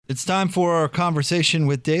It's time for our conversation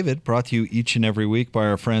with David, brought to you each and every week by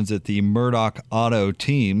our friends at the Murdoch Auto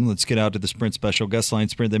Team. Let's get out to the Sprint Special Guest Line.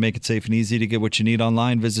 Sprint, they make it safe and easy to get what you need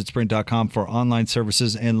online. Visit sprint.com for online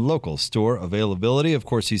services and local store availability. Of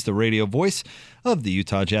course, he's the radio voice of the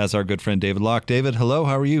Utah Jazz, our good friend David Locke. David, hello,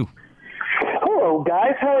 how are you? Hello,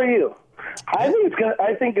 guys. How are you? I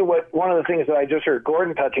think one of the things that I just heard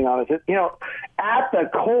Gordon touching on is that, at the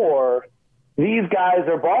core, these guys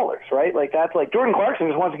are ballers, right? Like, that's like Jordan Clarkson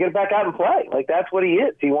just wants to get back out and play. Like, that's what he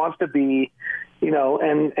is. He wants to be,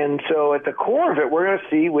 and so at the core of it, we're going to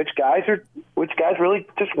see which guys really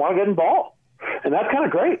just want to get in ball. And that's kind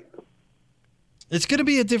of great. It's going to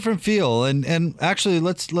be a different feel, and actually,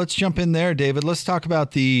 let's jump in there, David. Let's talk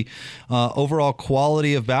about the overall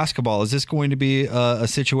quality of basketball. Is this going to be a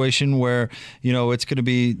situation where it's going to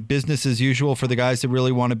be business as usual for the guys that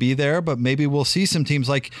really want to be there, but maybe we'll see some teams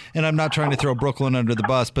like, and I'm not trying to throw Brooklyn under the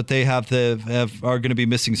bus, but they are going to be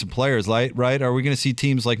missing some players, right? Are we going to see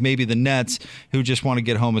teams like maybe the Nets who just want to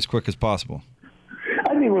get home as quick as possible?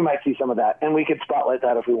 I think we might see some of that, and we could spotlight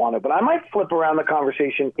that if we wanted. But I might flip around the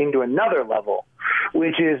conversation into another level,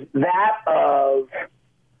 which is that of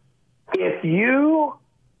if you,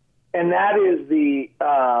 and that is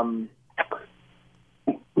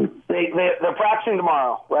they're practicing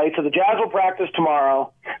tomorrow, right? So the Jazz will practice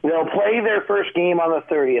tomorrow. They'll play their first game on the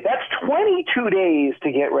 30th. That's 22 days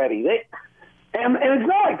to get ready. And it's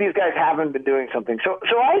not like these guys haven't been doing something. So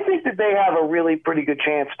I think that they have a really pretty good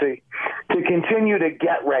chance to continue to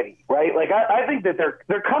get ready, right? Like I think that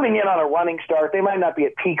they're coming in on a running start. They might not be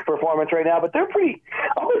at peak performance right now, but I'll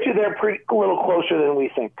bet you they're a little closer than we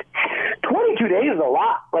think. 22 days is a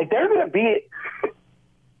lot. Like they're going to be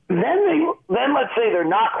then let's say they're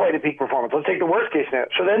not quite at peak performance. Let's take the worst case scenario.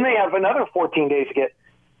 So then they have another 14 days to get.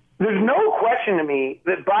 There's no question to me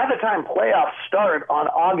that by the time playoffs start on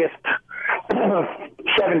August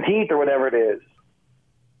 17th or whatever it is,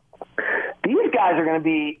 these guys are going to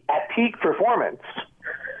be at peak performance.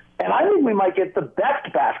 And I think we might get the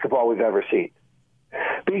best basketball we've ever seen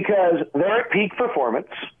because they're at peak performance.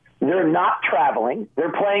 They're not traveling.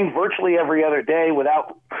 They're playing virtually every other day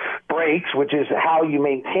without breaks, which is how you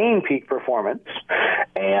maintain peak performance.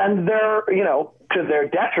 And they're, to their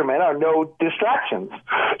detriment are no distractions.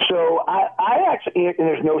 So I actually, and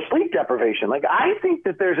there's no sleep deprivation. Like, I think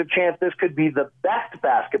that there's a chance this could be the best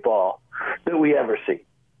basketball that we ever see.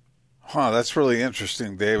 That's really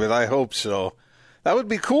interesting, David. I hope so. That would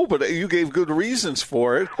be cool, but you gave good reasons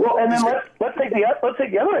for it. Well, and then let's take the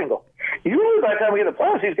other angle. Usually by the time we get to the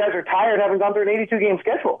playoffs, these guys are tired having gone through an 82-game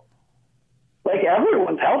schedule. Like,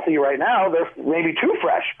 everyone's healthy right now. They're maybe too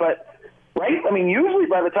fresh, but, right? I mean, usually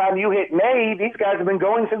by the time you hit May, these guys have been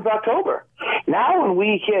going since October. Now when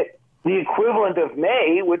we hit the equivalent of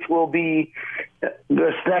May, which will be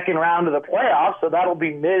the second round of the playoffs, so that'll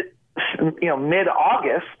be mid-August,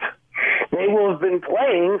 they will have been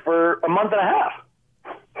playing for a month and a half.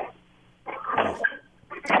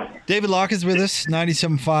 David Locke is with us,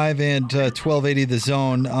 97.5 and 1280 The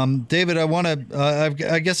Zone. David,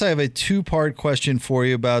 I guess I have a two-part question for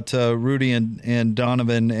you about Rudy and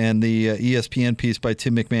Donovan and the ESPN piece by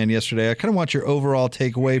Tim McMahon yesterday. I kind of want your overall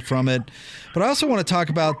takeaway from it, but I also want to talk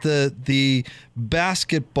about the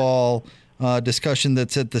basketball discussion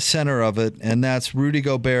that's at the center of it, and that's Rudy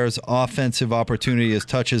Gobert's offensive opportunity, his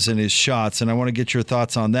touches and his shots, and I want to get your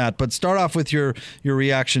thoughts on that. But start off with your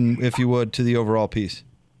reaction, if you would, to the overall piece.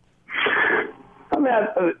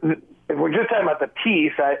 If we're just talking about the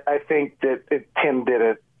piece, I think that Tim did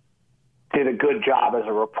a good job as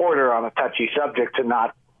a reporter on a touchy subject to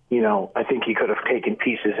not, I think he could have taken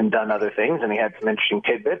pieces and done other things, and he had some interesting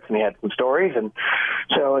tidbits, and he had some stories, and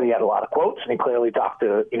so he had a lot of quotes, and he clearly talked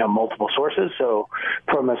to, multiple sources. So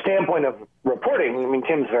from a standpoint of reporting, I mean,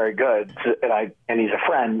 Tim's very good, and he's a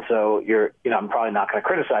friend, so I'm probably not going to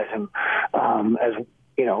criticize him as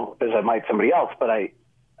I might somebody else, but I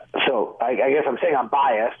guess I'm saying I'm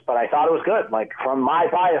biased, but I thought it was good. Like, from my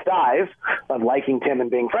biased eyes of liking Tim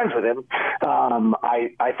and being friends with him,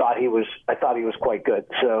 I thought he was quite good.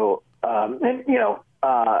 So, I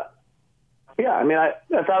thought it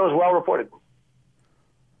was well reported.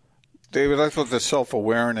 David, I thought the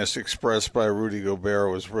self-awareness expressed by Rudy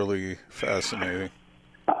Gobert was really fascinating.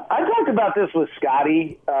 I talked about this with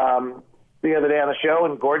Scotty the other day on the show,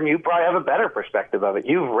 and Gordon, you probably have a better perspective of it.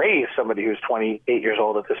 You've raised somebody who's 28 years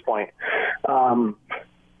old at this point. And,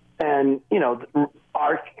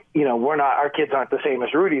 our kids aren't the same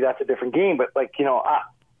as Rudy. That's a different game. But,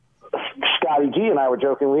 Scotty G and I were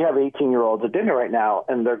joking. We have 18-year-olds at dinner right now,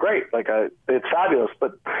 and they're great. Like, it's fabulous.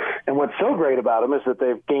 And what's so great about them is that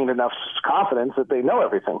they've gained enough confidence that they know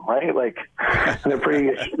everything, right? Like, they're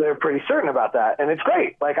pretty certain about that, and it's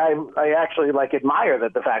great. Like, I actually admire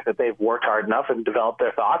that the fact that they've worked hard enough and developed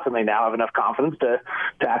their thoughts, and they now have enough confidence to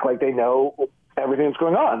act like they know everything that's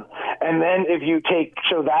going on. And then if you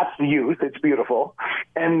so that's the youth. It's beautiful,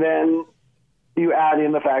 and then you add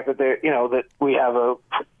in the fact that that we have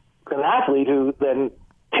an athlete who then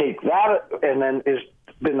take that and then is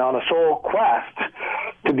been on a sole quest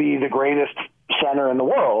to be the greatest center in the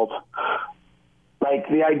world. Like,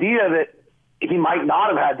 the idea that he might not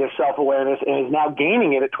have had this self-awareness and is now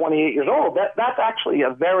gaining it at 28 years old, that's actually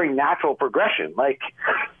a very natural progression. Like,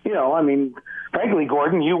 frankly,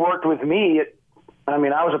 Gordon, you worked with me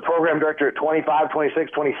I was a program director at 25,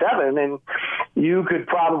 26, 27, and you could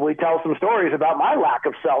probably tell some stories about my lack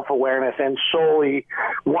of self-awareness and solely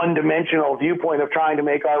one-dimensional viewpoint of trying to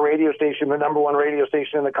make our radio station the number one radio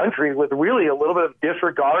station in the country with really a little bit of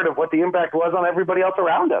disregard of what the impact was on everybody else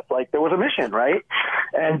around us. Like, there was a mission, right?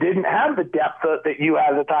 And didn't have the depth that you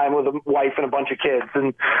had at the time with a wife and a bunch of kids.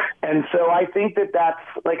 And so I think that's,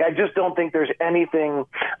 like, I just don't think there's anything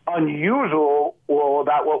unusual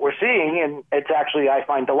about what we're seeing, and it's actually, I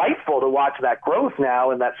find, delightful to watch that growth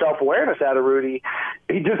now and that self-awareness out of Rudy.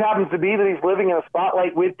 It just happens to be that he's living in a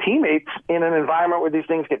spotlight with teammates in an environment where these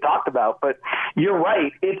things get talked about. But you're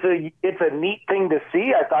right. It's a neat thing to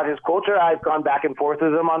see. I thought his culture, I've gone back and forth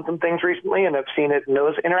with him on some things recently, and I've seen it in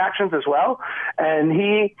those interactions as well. And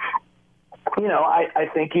he, I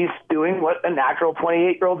think he's doing what a natural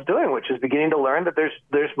 28-year-old's doing, which is beginning to learn that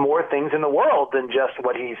there's more things in the world than just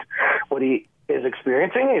what he is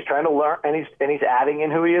experiencing. He's trying to learn, and he's adding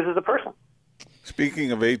in who he is as a person.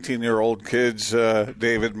 Speaking of 18-year-old kids,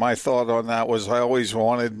 David, my thought on that was I always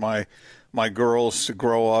wanted my girls to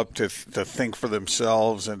grow up to think for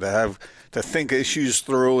themselves and to think issues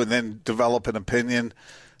through and then develop an opinion,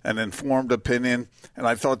 an informed opinion. And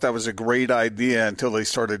I thought that was a great idea until they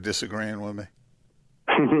started disagreeing with me.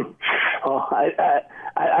 Well,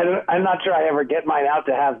 I'm not sure I ever get mine out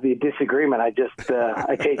to have the disagreement. I just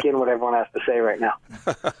I take in what everyone has to say right now.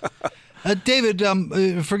 David,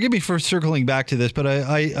 forgive me for circling back to this, but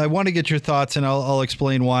I want to get your thoughts, and I'll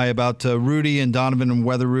explain why, about Rudy and Donovan and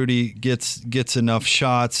whether Rudy gets enough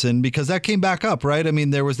shots. And because that came back up, right? I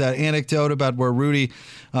mean, there was that anecdote about where Rudy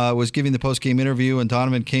was giving the post-game interview, and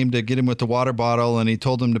Donovan came to get him with the water bottle, and he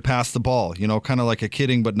told him to pass the ball, kind of like a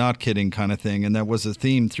kidding but not kidding kind of thing. And that was a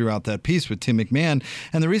theme throughout that piece with Tim McMahon.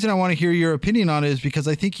 And the reason I want to hear your opinion on it is because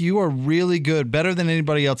I think you are really good, better than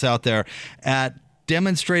anybody else out there, at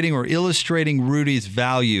demonstrating or illustrating Rudy's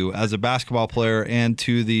value as a basketball player and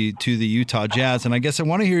to the Utah Jazz. And I guess I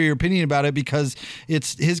want to hear your opinion about it because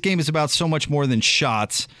his game is about so much more than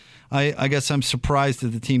shots. I guess I'm surprised that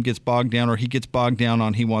the team gets bogged down, or he gets bogged down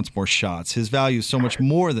on he wants more shots. His value is so much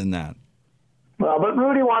more than that. Well, but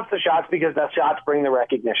Rudy wants the shots because the shots bring the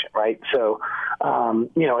recognition, right? So,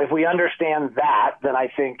 if we understand that, then I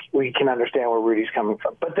think we can understand where Rudy's coming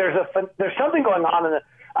from. But there's something going on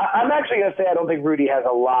I'm actually going to say I don't think Rudy has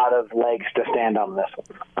a lot of legs to stand on this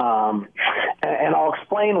one. And I'll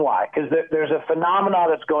explain why, because there's a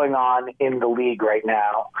phenomenon that's going on in the league right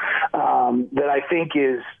now that I think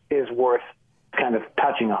is worth kind of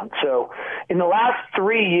touching on. So in the last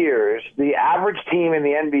 3 years, the average team in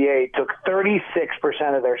the NBA took 36%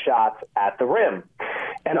 of their shots at the rim.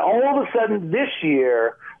 And all of a sudden this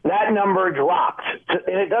year, that number dropped,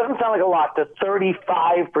 and it doesn't sound like a lot, to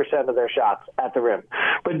 35% of their shots at the rim.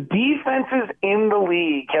 But defenses in the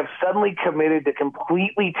league have suddenly committed to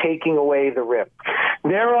completely taking away the rim.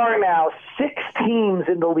 There are now 6 teams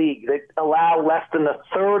in the league that allow less than a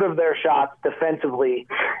third of their shots defensively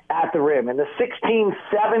at the rim. In the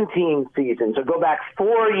 16-17 season, so go back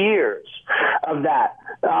 4 years of that,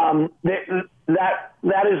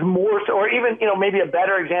 that is more so, or even, maybe a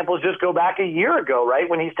better example is just go back a year ago, right,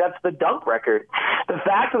 when he sets the dunk record. The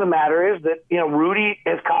fact of the matter is that, Rudy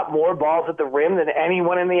has caught more balls at the rim than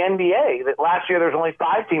anyone in the NBA. That last year there's only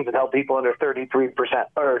 5 teams that held people under 33%,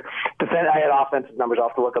 or I had offensive numbers. I'll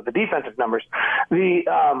have to look up the defensive numbers.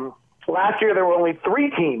 Last year there were only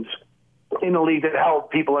 3 teams in the league that held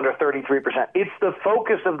people under 33%. It's the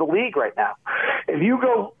focus of the league right now. If you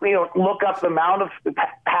go, look up the amount of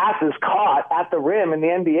passes caught at the rim in the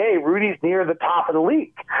NBA, Rudy's near the top of the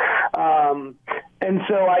league. And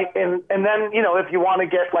so and then, if you want to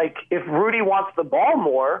get, if Rudy wants the ball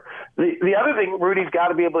more, the other thing Rudy's got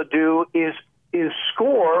to be able to do is is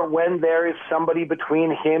score when there is somebody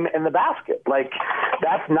between him and the basket. Like,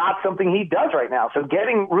 that's not something he does right now. So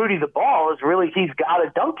getting Rudy the ball is really, he's got to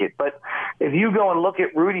dunk it. But if you go and look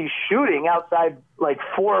at Rudy's shooting outside like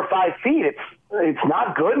 4 or 5 feet, it's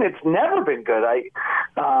not good, and it's never been good.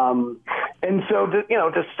 And so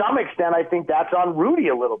to some extent, I think that's on Rudy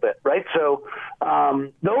a little bit, right? So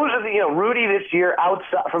those are the Rudy this year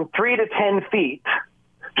outside from 3 to 10 feet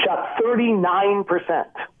shot 39%.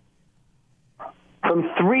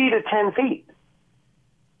 From 3 to 10 feet.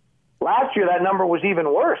 Last year, that number was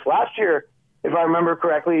even worse. Last year, if I remember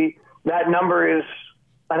correctly, that number is,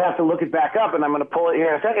 I'd have to look it back up, and I'm going to pull it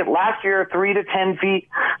here in a second. Last year, 3 to 10 feet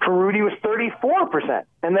for Rudy was 34%.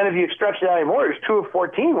 And then if you stretch it out anymore, it was 2 of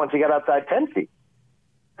 14 once he got outside 10 feet.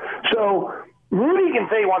 So Rudy can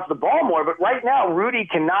say he wants the ball more, but right now, Rudy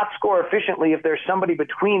cannot score efficiently if there's somebody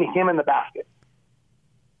between him and the basket.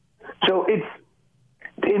 So it's,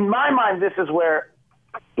 in my mind, this is where,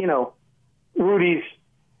 Rudy's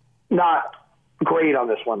not great on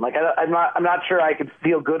this one. Like, I'm not sure I could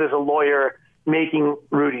feel good as a lawyer making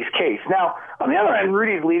Rudy's case. Now, on the other end,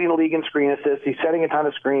 Rudy's leading the league in screen assists. He's setting a ton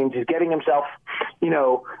of screens. He's getting himself,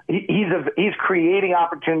 he's creating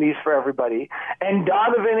opportunities for everybody. And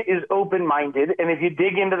Donovan is open-minded. And if you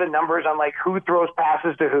dig into the numbers on like who throws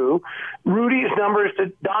passes to who, Rudy's numbers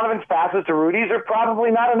to Donovan's passes to Rudy's are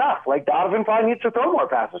probably not enough. Like, Donovan probably needs to throw more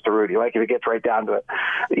passes to Rudy, like if it gets right down to it.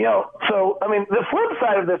 So I mean, the flip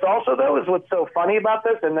side of this also, though, is what's so funny about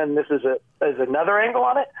this, and then this is another angle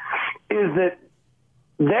on it, is that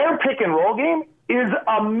their pick and roll game is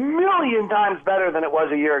a million times better than it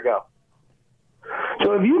was a year ago.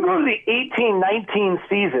 So if you go to the 18-19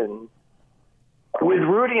 season with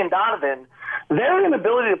Rudy and Donovan, their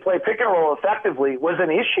inability to play pick and roll effectively was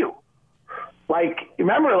an issue. Like,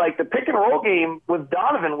 remember, like the pick and roll game with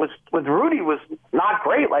Donovan with Rudy was not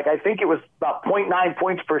great. Like, I think it was about 0.9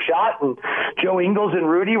 points per shot, and Joe Ingles and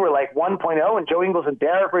Rudy were like 1.0, and Joe Ingles and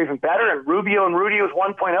Derek were even better, and Rubio and Rudy was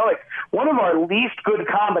 1.0. Like, one of our least good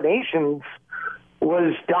combinations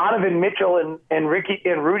was Donovan Mitchell and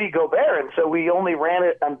Rudy Gobert, and so we only ran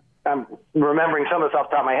it. I'm remembering some of this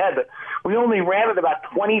off the top of my head, but we only ran it about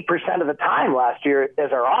 20% of the time last year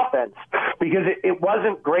as our offense because it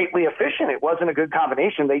wasn't greatly efficient. It wasn't a good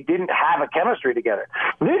combination. They didn't have a chemistry together.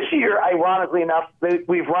 This year, ironically enough,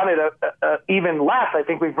 we've run it even less. I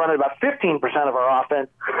think we've run it about 15% of our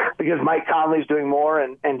offense because Mike Conley's doing more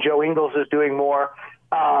and Joe Ingles is doing more.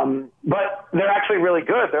 But they're actually really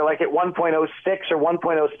good. They're like at 1.06 or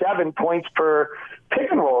 1.07 points per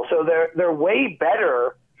pick and roll. So they're way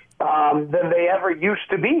better than they ever used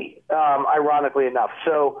to be, ironically enough.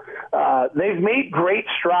 So they've made great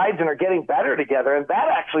strides and are getting better together, and that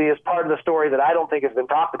actually is part of the story that I don't think has been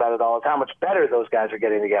talked about at all, is how much better those guys are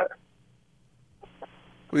getting together.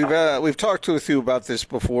 We've talked with you about this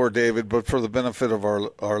before, David, but for the benefit of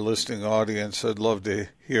our listening audience, I'd love to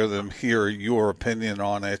hear your opinion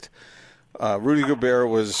on it. Rudy Gobert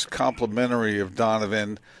was complimentary of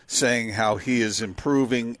Donovan, saying how he is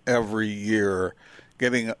improving every year,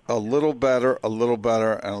 getting a little better, and a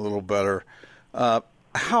little better.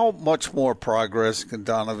 How much more progress can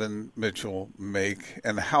Donovan Mitchell make,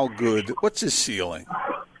 and how good? What's his ceiling?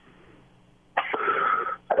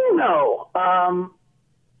 I don't know.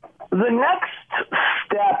 The next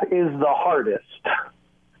step is the hardest.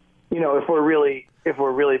 If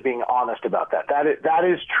we're really being honest about that, that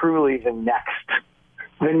is truly the next.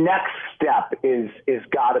 The next step is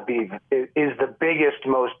got to be the biggest,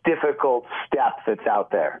 most difficult step that's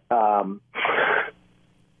out there.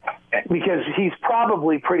 Because he's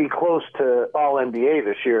probably pretty close to All-NBA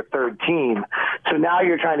this year, third team. So now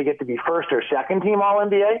you're trying to get to be first or second team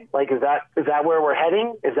All-NBA? Like, is that where we're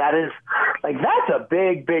heading? That's a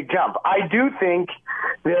big, big jump. I do think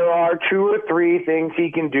there are 2 or 3 things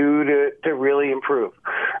he can do to really improve.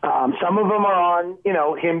 Some of them are on,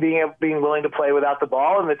 him being willing to play without the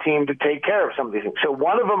ball and the team to take care of some of these things. So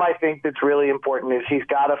one of them I think that's really important is he's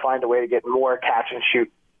got to find a way to get more catch and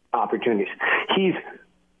shoot opportunities. He's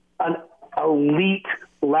an elite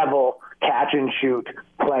level catch and shoot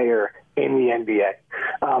player in the NBA.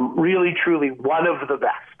 Really, truly one of the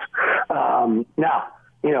best. Now,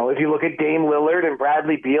 if you look at Dame Lillard and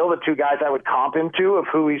Bradley Beal, the 2 guys I would comp him to of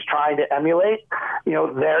who he's trying to emulate,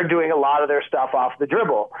 they're doing a lot of their stuff off the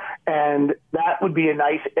dribble. And that would be a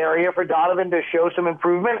nice area for Donovan to show some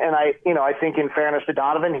improvement. And I think in fairness to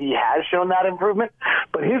Donovan, he has shown that improvement.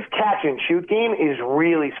 But his catch and shoot game is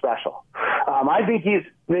really special. I think he's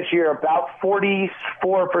this year about 44%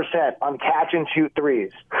 on catch and shoot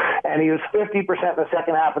threes. And he was 50% in the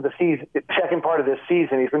second half of the season, second part of this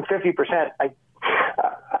season. He's been 50%.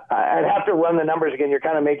 I'd have to run the numbers again. You're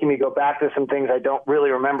kind of making me go back to some things I don't really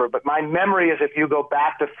remember. But my memory is if you go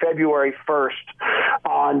back to February 1st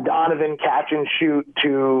on Donovan catch and shoot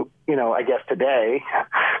to, I guess today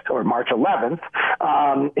or March 11th,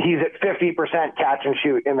 he's at 50% catch and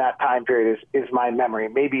shoot in that time period is my memory,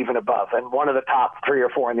 maybe even above, and one of the top 3 or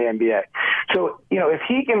 4 in the NBA. So, if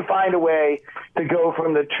he can find a way to go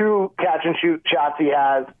from the 2 catch and shoot shots he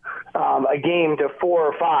has a game to 4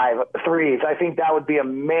 or 5 threes, I think that would be a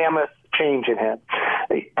mammoth change in him.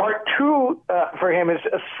 Part 2 for him is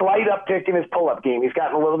a slight uptick in his pull-up game. He's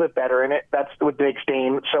gotten a little bit better in it. That's what makes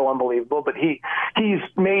Dame so unbelievable. But he's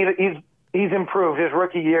improved. His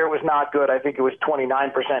rookie year was not good. I think it was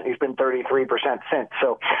 29%. He's been 33% since.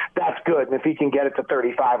 So that's good. And if he can get it to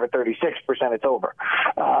 35 or 36%, it's over.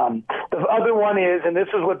 The other one is, and this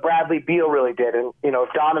is what Bradley Beal really did. And,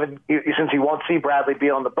 if Donovan, since he won't see Bradley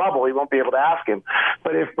Beal in the bubble, he won't be able to ask him.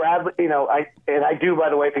 But if Bradley, I do, by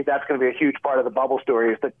the way, think that's going to be a huge part of the bubble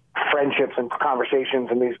story is the friendships and conversations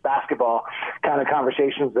and these basketball kind of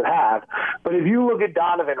conversations that have. But if you look at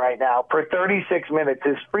Donovan right now, per 36 minutes,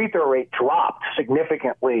 his free throw rate dropped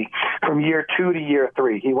significantly from year 2 to year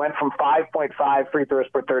 3. He went from 5.5 free throws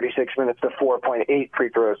per 36 minutes to 4.8 free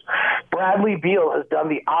throws. Bradley Beal has done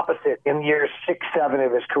the opposite in years 6, 7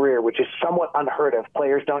 of his career, which is somewhat unheard of.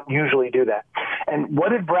 Players don't usually do that. And what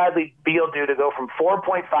did Bradley Beal do to go from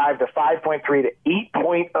 4.5 to 5.3 to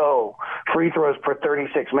 8.0 free throws per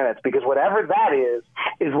 36 minutes? Because whatever that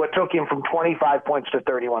is what took him from 25 points to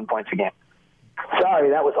 31 points a game. Sorry,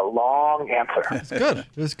 that was a long answer. It's good.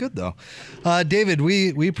 It was good, though. David,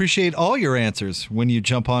 we appreciate all your answers when you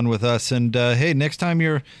jump on with us. And, hey, next time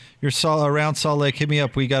you're around Salt Lake, hit me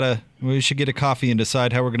up. We should get a coffee and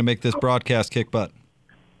decide how we're going to make this broadcast kick butt.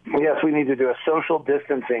 Yes, we need to do a social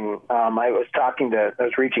distancing. I was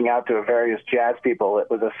reaching out to various Jazz people. It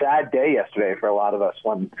was a sad day yesterday for a lot of us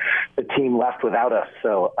when the team left without us.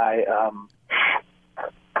 So I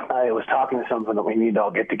was talking to someone that we need to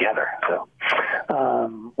all get together. So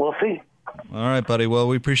we'll see. All right, buddy. Well,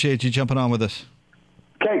 we appreciate you jumping on with us.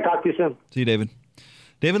 Okay, talk to you soon. See you, David.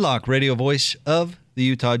 David Locke, radio voice of the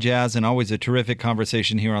Utah Jazz, and always a terrific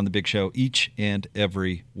conversation here on The Big Show each and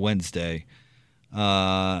every Wednesday.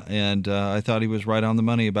 And I thought he was right on the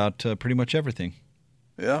money about pretty much everything.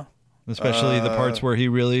 Yeah. Especially the parts where he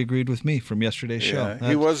really agreed with me from yesterday's show.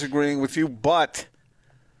 He was agreeing with you, but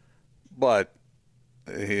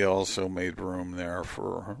he also made room there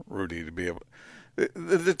for Rudy to be able.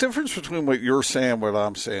 The difference between what you're saying and what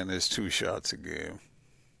I'm saying is 2 shots a game.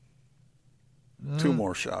 2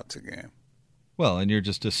 more shots a game. Well, and you're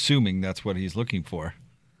just assuming that's what he's looking for.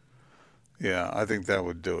 Yeah, I think that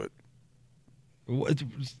would do it.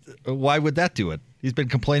 Why would that do it? He's been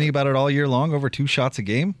complaining about it all year long over 2 shots a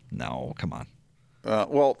game? No, come on.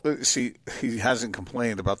 Well, see, he hasn't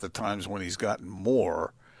complained about the times when he's gotten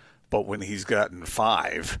more, but when he's gotten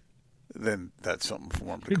 5, then that's something for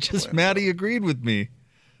him to You're just mad he agreed with me.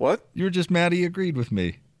 What? You're just mad he agreed with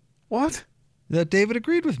me. What? That David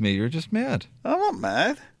agreed with me. You're just mad. I'm not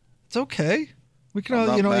mad. It's okay. We can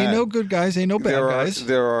all, ain't no good guys, ain't no bad guys.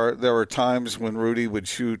 There are times when Rudy would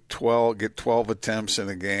get 12 attempts in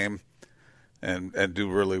a game and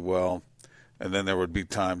do really well. And then there would be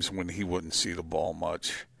times when he wouldn't see the ball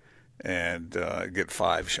much and get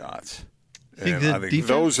 5 shots. And I think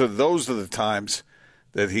those are the times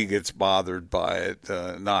that he gets bothered by it,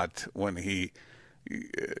 not when the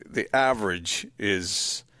average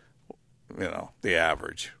is, the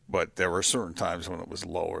average. But there were certain times when it was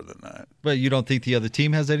lower than that. But you don't think the other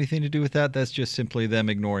team has anything to do with that? That's just simply them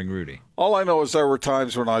ignoring Rudy. All I know is there were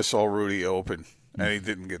times when I saw Rudy open and he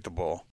didn't get the ball.